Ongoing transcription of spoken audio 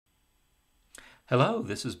Hello,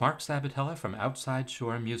 this is Mark Sabatella from Outside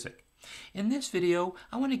Shore Music. In this video,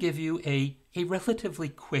 I want to give you a relatively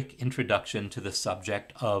quick introduction to the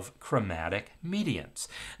subject of chromatic mediants.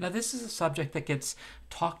 Now, this is a subject that gets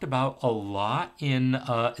talked about a lot in,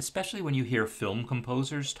 especially when you hear film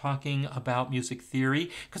composers talking about music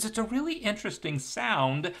theory, because it's a really interesting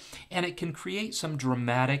sound and it can create some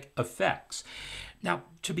dramatic effects. Now,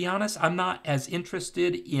 to be honest, I'm not as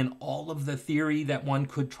interested in all of the theory that one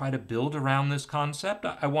could try to build around this concept.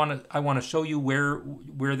 I want to show you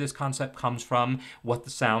where this concept comes from, what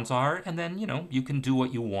the sounds are, and then, you can do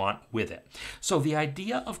what you want with it. So the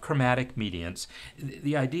idea of chromatic mediants,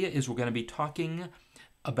 the idea is we're going to be talking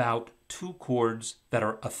about two chords that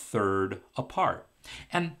are a third apart.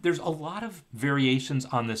 And there's a lot of variations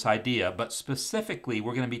on this idea, but specifically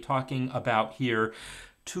we're going to be talking about here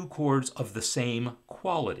two chords of the same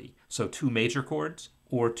quality. So two major chords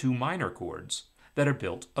or two minor chords that are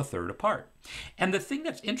built a third apart. And the thing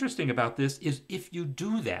that's interesting about this is if you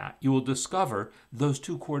do that, you will discover those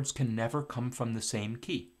two chords can never come from the same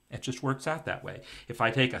key. It just works out that way. If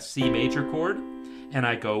I take a C major chord and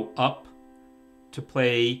I go up to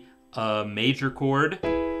play a major chord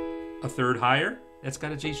a third higher, that's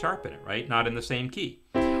got a G sharp in it, right? Not in the same key.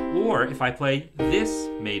 Or if I play this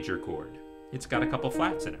major chord, it's got a couple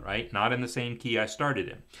flats in it, right? Not in the same key I started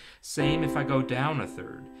in. Same if I go down a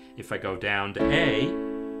third. If I go down to A,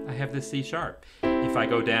 I have the C sharp. If I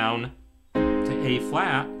go down to A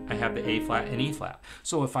flat, I have the A flat and E flat.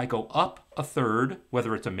 So if I go up a third,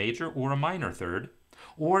 whether it's a major or a minor third,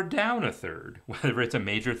 or down a third, whether it's a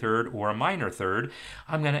major third or a minor third,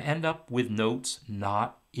 I'm going to end up with notes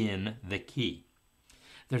not in the key.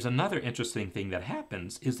 There's another interesting thing that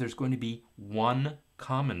happens is there's going to be one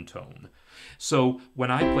common tone. So when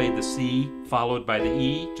I played the C followed by the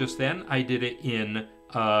E just then, I did it in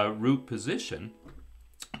root position.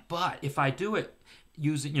 But if I do it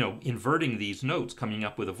using, inverting these notes, coming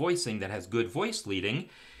up with a voicing that has good voice leading,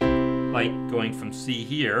 like going from C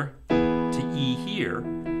here to E here,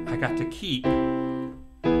 I got to keep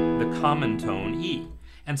the common tone E.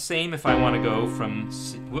 And same if I want to go from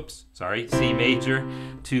C major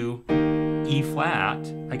to E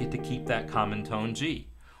flat, I get to keep that common tone G.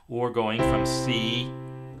 Or going from C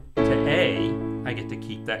to A, I get to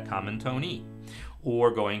keep that common tone E.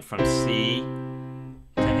 Or going from C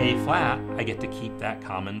to A flat, I get to keep that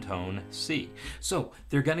common tone C. So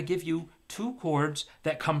they're going to give you two chords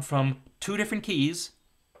that come from two different keys.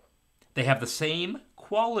 They have the same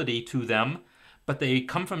quality to them, but they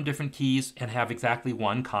come from different keys and have exactly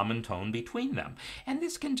one common tone between them. And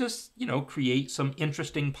this can just, create some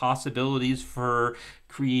interesting possibilities for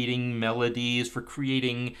creating melodies, for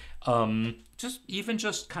creating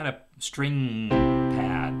just kind of string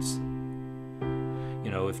pads.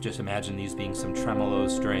 Just imagine these being some tremolo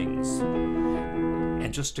strings.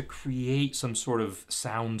 And just to create some sort of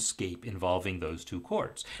soundscape involving those two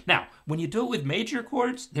chords. Now, when you do it with major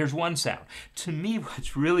chords, there's one sound. To me,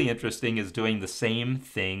 what's really interesting is doing the same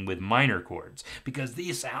thing with minor chords, because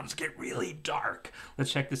these sounds get really dark.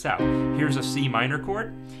 Let's check this out. Here's a C minor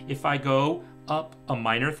chord. If I go up a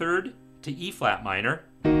minor third to E flat minor,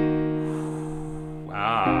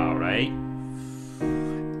 wow, right?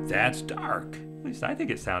 That's dark. At least I think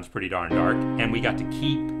it sounds pretty darn dark. And we got to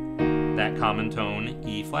keep that common tone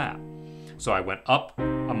E flat. So I went up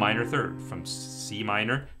a minor third from C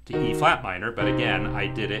minor to E flat minor, but again, I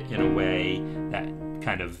did it in a way that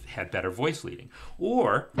kind of had better voice leading.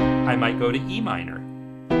 Or I might go to E minor.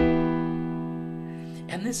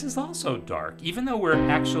 And this is also dark, even though we're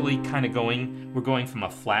actually kind of we're going from a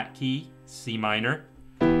flat key, C minor,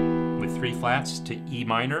 with three flats to E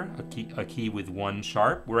minor, a key with one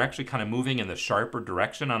sharp. We're actually kind of moving in the sharper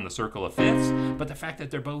direction on the circle of fifths, but the fact that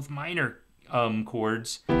they're both minor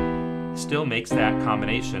chords still makes that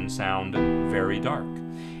combination sound very dark.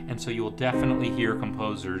 And so you'll definitely hear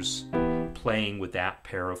composers playing with that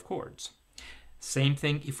pair of chords. Same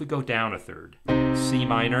thing if we go down a third. C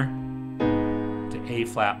minor to A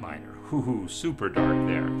flat minor. Super dark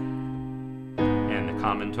there. And the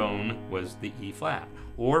common tone was the E flat.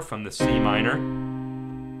 Or from the C minor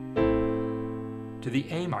to the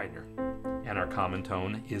A minor, and our common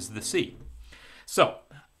tone is the C. So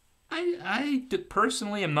I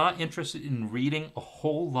personally am not interested in reading a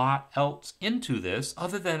whole lot else into this,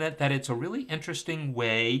 other than that it's a really interesting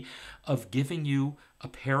way of giving you a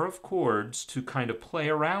pair of chords to kind of play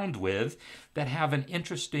around with that have an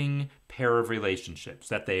interesting pair of relationships,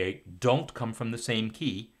 that they don't come from the same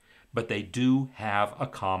key, but they do have a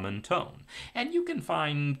common tone. And you can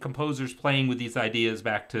find composers playing with these ideas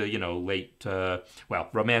back to, late,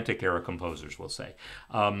 romantic era composers, we'll say.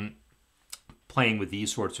 playing with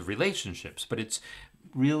these sorts of relationships, but it's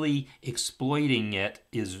really exploiting it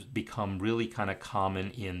is become really kind of common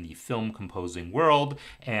in the film composing world,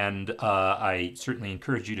 and I certainly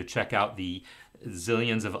encourage you to check out the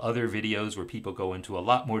zillions of other videos where people go into a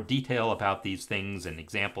lot more detail about these things and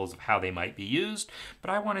examples of how they might be used. But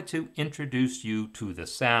I wanted to introduce you to the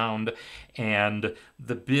sound and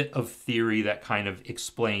the bit of theory that kind of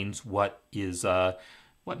explains what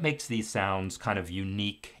makes these sounds kind of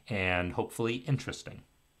unique and hopefully interesting.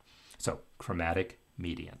 So, chromatic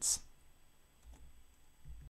mediants.